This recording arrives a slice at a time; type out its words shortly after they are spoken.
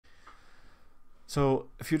So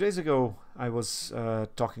a few days ago, I was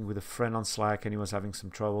talking with a friend on Slack, and he was having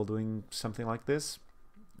some trouble doing something like this,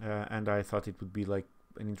 and I thought it would be like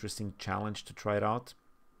an interesting challenge to try it out.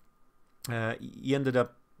 He ended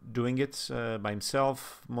up doing it by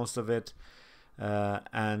himself, most of it,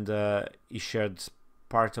 and he shared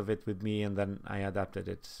part of it with me, and then I adapted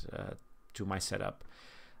it to my setup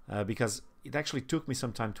because it actually took me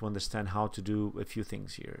some time to understand how to do a few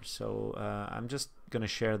things here. So I'm just gonna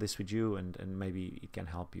share this with you, and maybe it can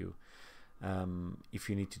help you if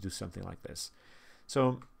you need to do something like this.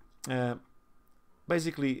 So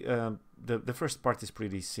basically the first part is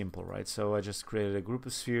pretty simple, right? So I just created a group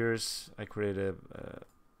of spheres. I created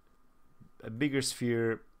a bigger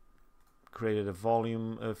sphere, created a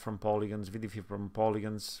volume from polygons, VDF from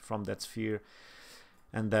polygons from that sphere,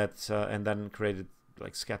 and then created,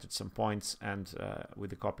 like, scattered some points, and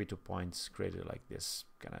with the copy to points created like this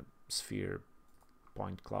kind of sphere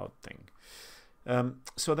point cloud thing.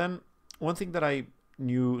 So then one thing that I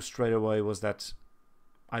knew straight away was that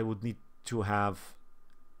I would need to have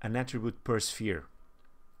an attribute per sphere,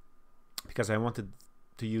 because I wanted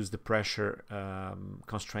to use the pressure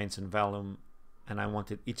constraints in Vellum, and I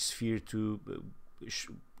wanted each sphere to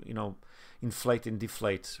inflate and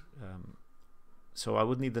deflate. So I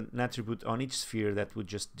would need an attribute on each sphere that would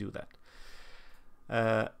just do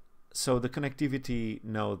that. So the connectivity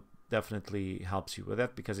node definitely helps you with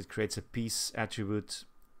that, because it creates a piece attribute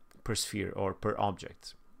per sphere or per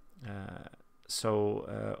object.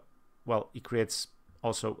 Well, it creates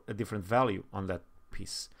also a different value on that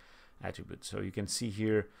piece attribute. So you can see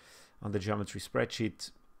here on the geometry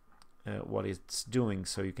spreadsheet what it's doing.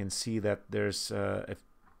 So you can see that there's a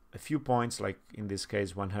few points, like in this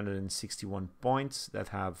case 161 points, that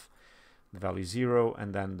have the value 0,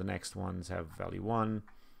 and then the next ones have value 1,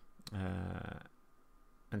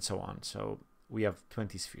 and so on. So we have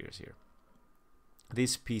 20 spheres here.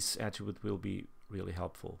 This piece attribute will be really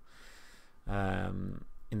helpful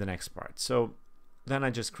in the next part. So then I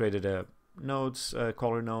just created a nodes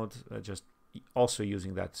color node, just also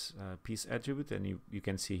using that piece attribute, and you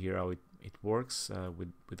can see here how it works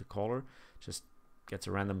with the color. Just gets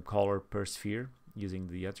a random color per sphere using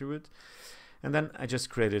the attribute. And then I just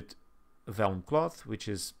created a Vellum cloth, which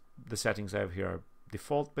is the settings I have here are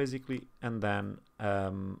default basically, and then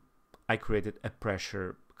I created a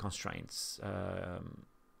pressure constraints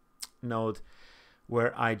node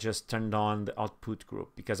where I just turned on the output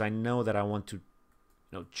group, because I know that I want to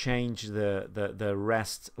change the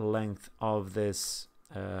rest length of this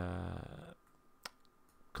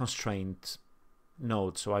constraint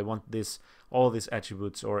node. So I want all these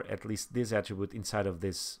attributes, or at least this attribute, inside of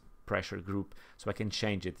this pressure group, so I can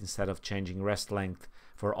change it instead of changing rest length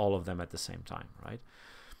for all of them at the same time, right?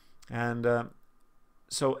 And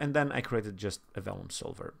and then I created just a Vellum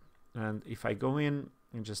solver, and if I go in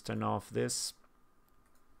and just turn off this,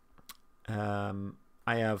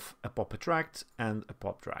 I have a pop attract and a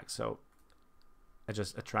pop drag. So I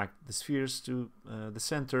just attract the spheres to the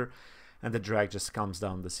center, and the drag just calms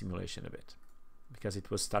down the simulation a bit, because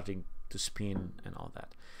it was starting to spin and all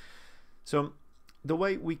that. So the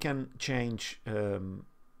way we can change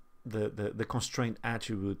the constraint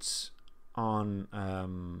attributes on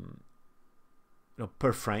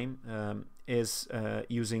per frame is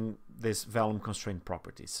using this Vellum constraint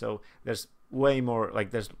properties. So there's way more,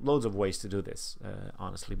 like there's loads of ways to do this,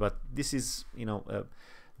 honestly, but this is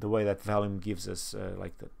the way that Vellum gives us,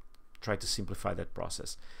 try to simplify that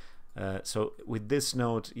process. So with this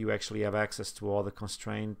node, you actually have access to all the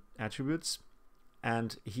constraint attributes,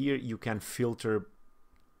 and here you can filter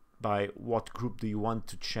by what group do you want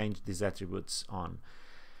to change these attributes on.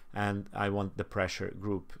 And I want the pressure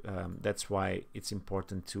group. That's why it's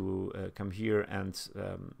important to come here and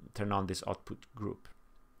turn on this output group.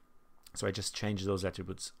 So I just change those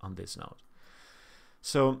attributes on this node.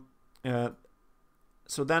 So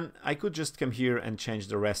so then I could just come here and change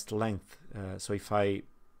the rest length. So if I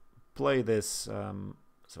play this,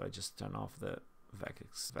 so I just turn off the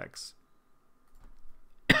VEX.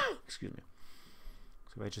 Excuse me.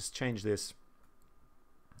 So I just change this.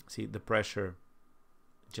 See, the pressure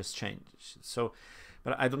just changes. So,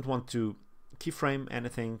 but I don't want to keyframe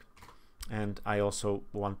anything, and I also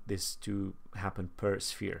want this to happen per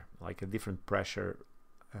sphere, like a different pressure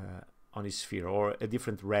on each sphere, or a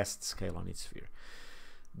different rest scale on each sphere.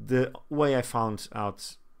 The way I found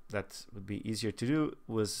out that would be easier to do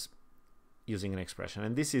was using an expression,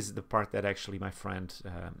 and this is the part that actually my friend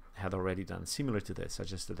had already done similar to this. I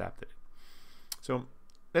just adapted it. So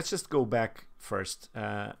let's just go back first,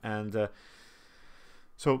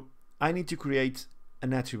 so I need to create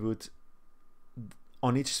an attribute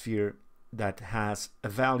on each sphere that has a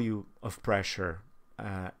value of pressure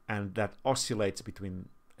and that oscillates between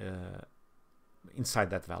inside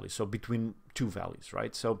that value, so between two values,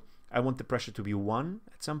 right? So I want the pressure to be 1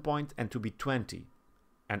 at some point and to be 20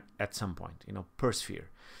 and at some point, you know, per sphere.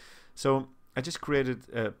 So I just created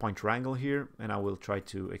a point wrangle here, and I will try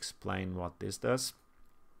to explain what this does.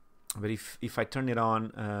 But if I turn it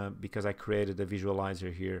on, because I created a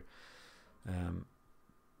visualizer here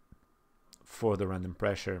for the random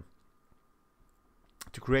pressure,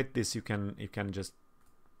 to create this you can just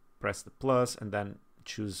press the plus and then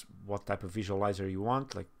choose what type of visualizer you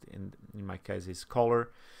want, like in my case is color,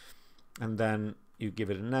 and then you give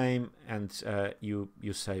it a name, and you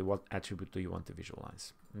say what attribute do you want to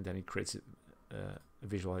visualize, and then it creates a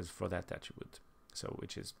visualizer for that attribute. So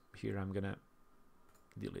which is here, I'm gonna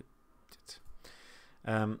delete it.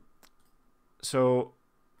 So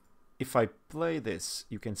if I play this,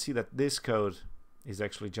 you can see that this code is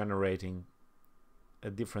actually generating a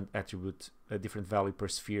different attribute, a different value per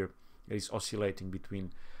sphere that is oscillating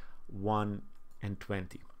between 1 and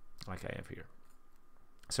 20, like I have here.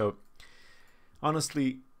 So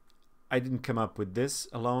honestly, I didn't come up with this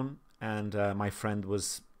alone, and my friend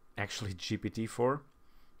was actually GPT-4,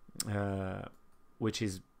 which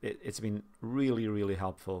is it's been really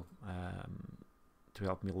helpful to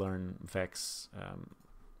help me learn VEX.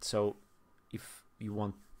 So if you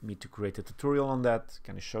want me to create a tutorial on that,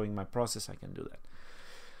 kind of showing my process, I can do that.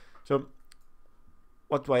 So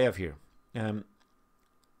what do I have here?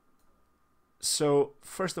 So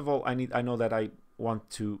first of all, I know that I want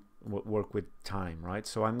to work with time, right?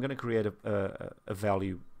 So I'm going to create a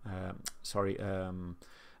value, a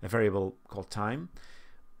variable called time,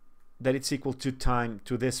 that it's equal to time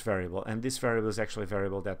to this variable, and this variable is actually a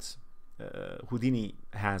variable that Houdini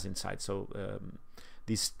has inside. So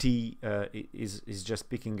this t is just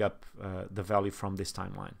picking up the value from this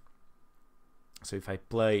timeline. So if I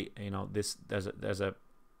play, you know, this there's a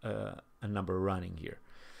number running here,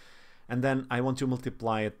 and then I want to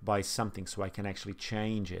multiply it by something so I can actually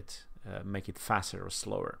change it, make it faster or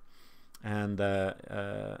slower. And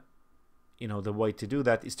you know, the way to do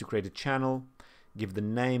that is to create a channel, give the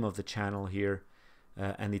name of the channel here,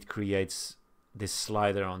 and it creates this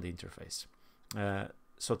slider on the interface.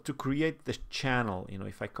 So to create the channel, you know,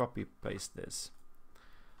 if I copy paste this,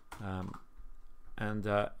 and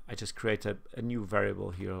I just create a new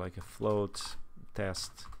variable here, like a float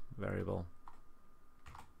test variable,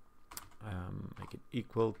 make it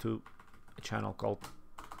equal to a channel called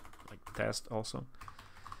like test also.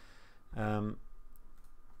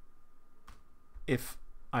 If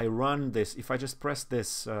I run this, if I just press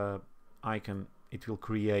this icon, it will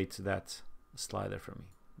create that slider for me.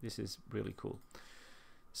 This is really cool.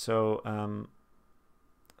 So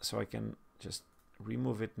so I can just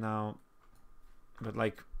remove it now, but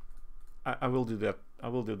like I will do that. I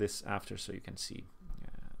will do this after, so you can see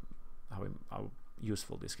how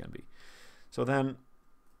useful this can be. So then,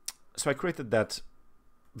 so I created that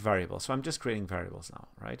variable. So I'm just creating variables now,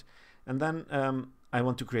 right? And then I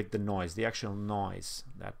want to create the noise, the actual noise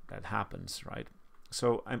that happens, right?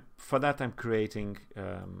 So for that I'm creating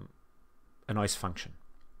a noise function.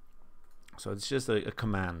 So it's just a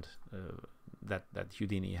command that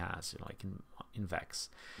Houdini has, like in VEX,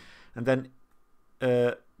 and then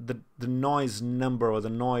the noise number, or the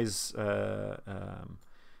noise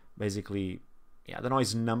basically, yeah, the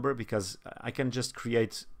noise number, because I can just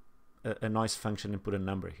create a noise function and put a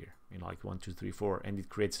number here, you know, like 1, 2, 3, 4, and it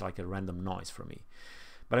creates like a random noise for me.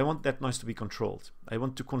 But I want that noise to be controlled. I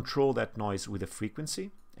want to control that noise with a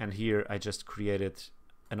frequency, and here I just created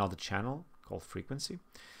another channel called frequency,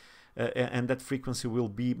 and that frequency will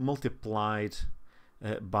be multiplied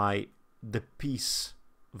by the piece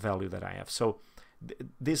value that I have. So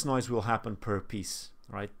this noise will happen per piece,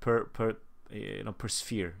 right? Per you know, per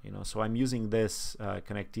sphere, you know. So I'm using this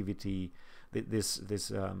connectivity,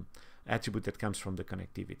 this attribute that comes from the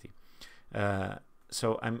connectivity.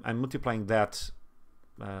 So I'm multiplying that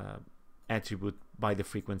attribute by the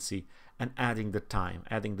frequency and adding the time,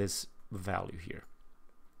 adding this value here.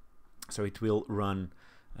 So it will run,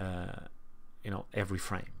 you know, every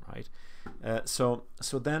frame, right? So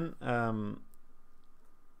then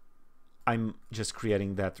I'm just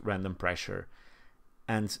creating that random pressure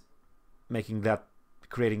and making that,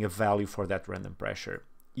 creating a value for that random pressure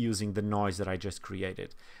using the noise that I just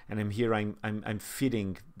created. And I'm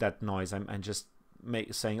feeding that noise. I'm just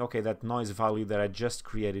saying, okay, that noise value that I just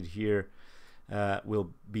created here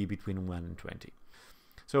will be between 1 and 20.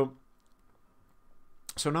 So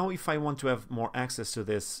now if I want to have more access to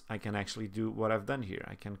this, I can actually do what I've done here.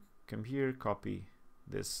 I can come here, copy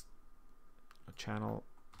this channel,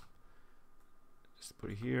 just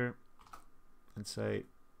put it here, and say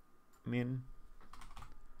min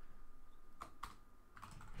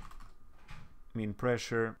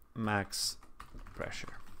pressure, max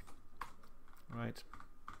pressure, right?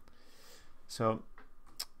 So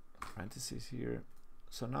parentheses here.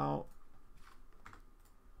 So now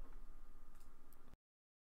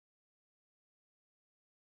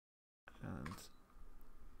and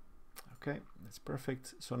okay, that's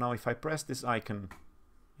perfect. So now if I press this icon,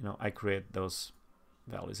 you know, I create those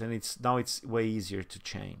values, and it's way easier to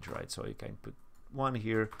change, right? So you can put 1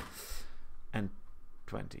 here and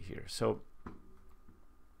 20 here. So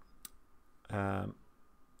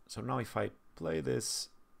so now if I play this,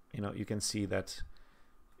 you know, you can see that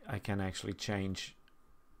I can actually change,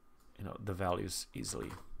 you know, the values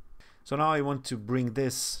easily. So now I want to bring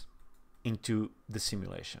this into the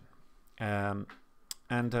simulation, and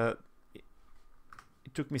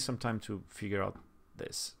it took me some time to figure out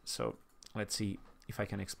this. So let's see if I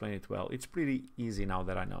can explain it well. It's pretty easy now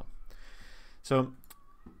that I know. So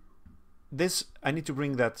this, I need to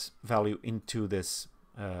bring that value into this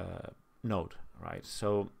node, right?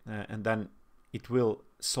 So and then it will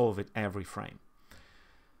solve it every frame.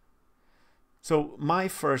 So my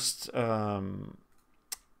first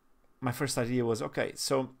idea was, okay,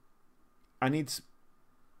 so I need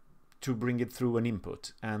to bring it through an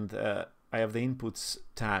input, and I have the inputs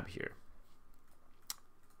tab here.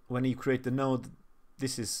 When you create the node,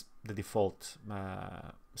 this is the default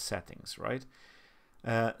settings, right?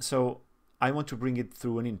 So I want to bring it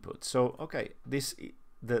through an input. So okay,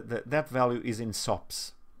 that value is in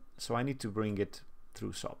SOPs, so I need to bring it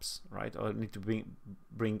through SOPs, right? Or I need to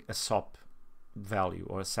bring a SOP value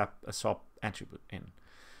or a SOP attribute in.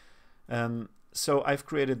 So I've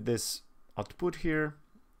created this output here,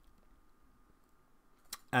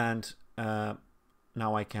 and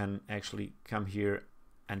now I can actually come here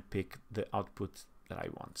and pick the output that I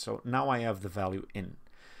want. So now I have the value in.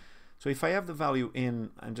 So if I have the value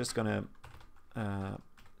in, I'm just gonna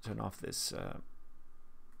turn off this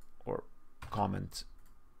or comment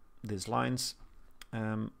these lines.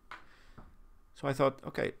 So I thought,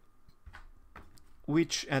 okay,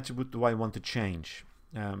 which attribute do I want to change?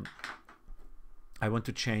 I want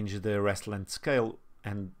to change the rest length scale,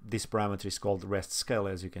 and this parameter is called rest scale,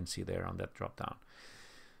 as you can see there on that drop down.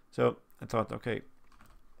 So I thought, okay,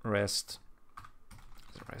 rest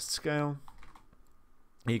scale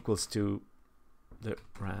equals to the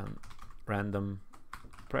random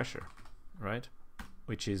pressure, right?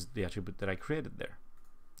 Which is the attribute that I created there.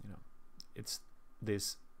 You know, it's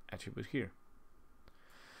this attribute here,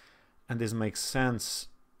 and this makes sense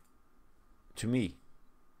to me.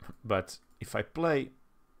 But if I play,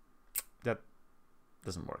 that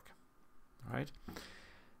doesn't work, right?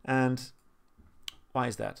 And why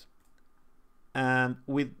is that? And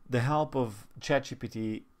with the help of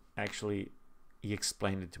ChatGPT, actually, he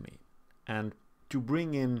explained it to me. And to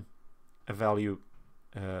bring in a value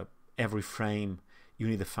every frame, you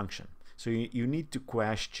need a function. So you need to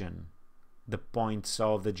question the points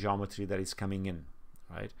of the geometry that is coming in,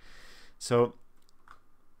 right? So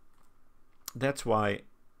that's why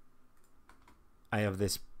I have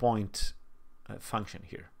this point function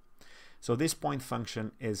here. So this point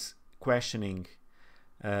function is questioning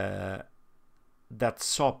that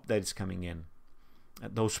SOP that is coming in,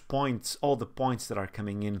 those points, all the points that are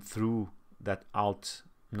coming in through that out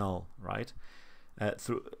null, right?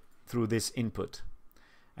 Through this input,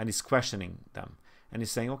 and it's questioning them, and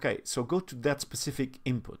it's saying, okay, so go to that specific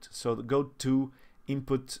input. So go to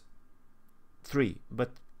input 3,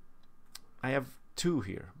 but I have 2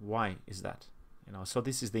 here. Why is that? You know, so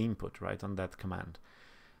this is the input, right, on that command,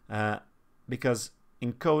 because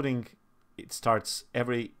in coding it starts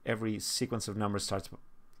every sequence of numbers starts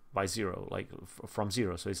by 0, like from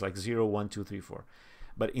 0. So it's like 0, 1, 2, 3, 4.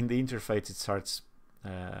 But in the interface it starts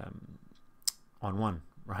on 1,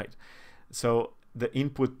 right? So the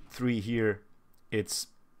input 3 here, it's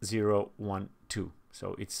 0, 1, 2.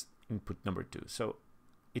 So it's input number 2. So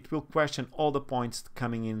it will question all the points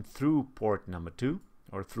coming in through port number 2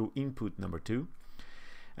 or through input number 2,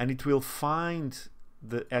 and it will find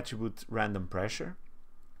the attribute random pressure,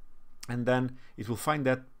 and then it will find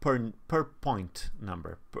that per point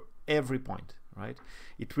number, per every point, right?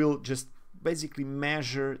 It will just basically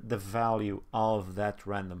measure the value of that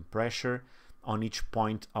random pressure on each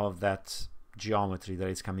point of that geometry that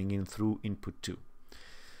is coming in through input 2.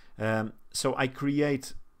 So I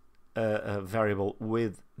create a variable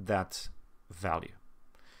with that value,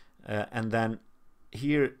 and then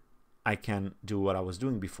here I can do what I was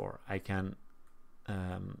doing before. I can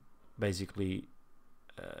basically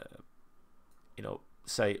you know,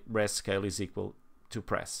 say rest scale is equal to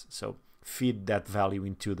press. So feed that value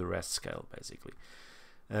into the rest scale, basically.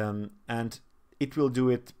 And it will do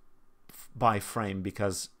it by frame,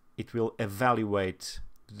 because it will evaluate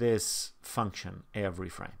this function every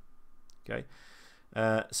frame. Okay,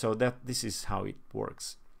 so this is how it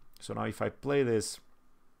works. So now if I play this,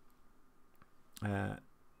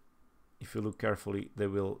 if you look carefully,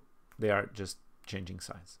 they are just changing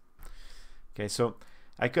size. Okay, so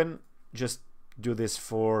I can just do this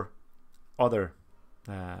for other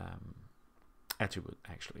attribute.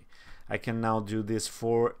 Actually, I can now do this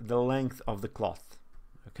for the length of the cloth.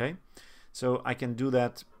 Okay, so I can do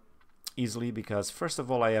that easily, because first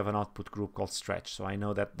of all I have an output group called stretch, so I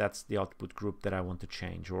know that that's the output group that I want to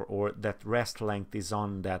change, or that rest length is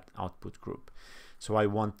on that output group. So I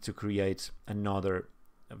want to create another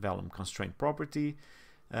Vellum constraint property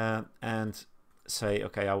and say,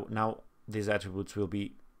 okay, now these attributes will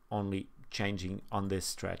be only changing on this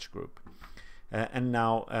stretch group. And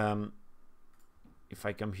now if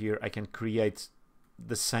I come here, I can create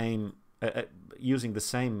the same using the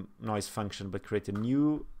same noise function, but create a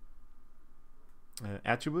new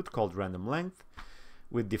attribute called random length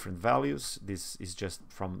with different values. This is just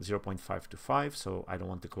from 0.5 to 5, so I don't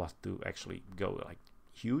want the cloth to actually go like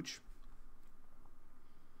huge.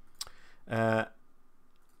 And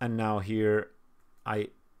now here I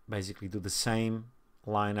basically do the same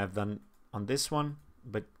line I've done on this one,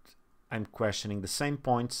 but I'm questioning the same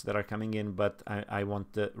points that are coming in, but I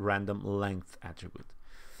want the random length attribute.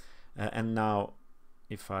 And now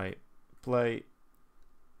if I play,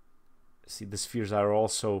 see the spheres are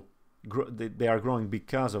also they are growing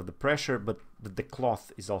because of the pressure, but the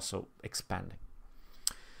cloth is also expanding.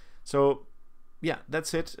 So yeah,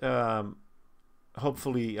 that's it.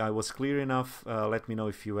 Hopefully I was clear enough. Let me know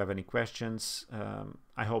if you have any questions.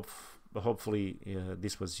 Hopefully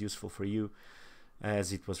this was useful for you,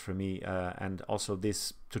 as it was for me, and also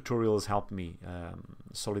this tutorial has helped me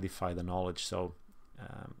solidify the knowledge, so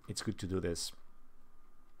it's good to do this.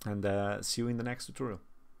 And see you in the next tutorial.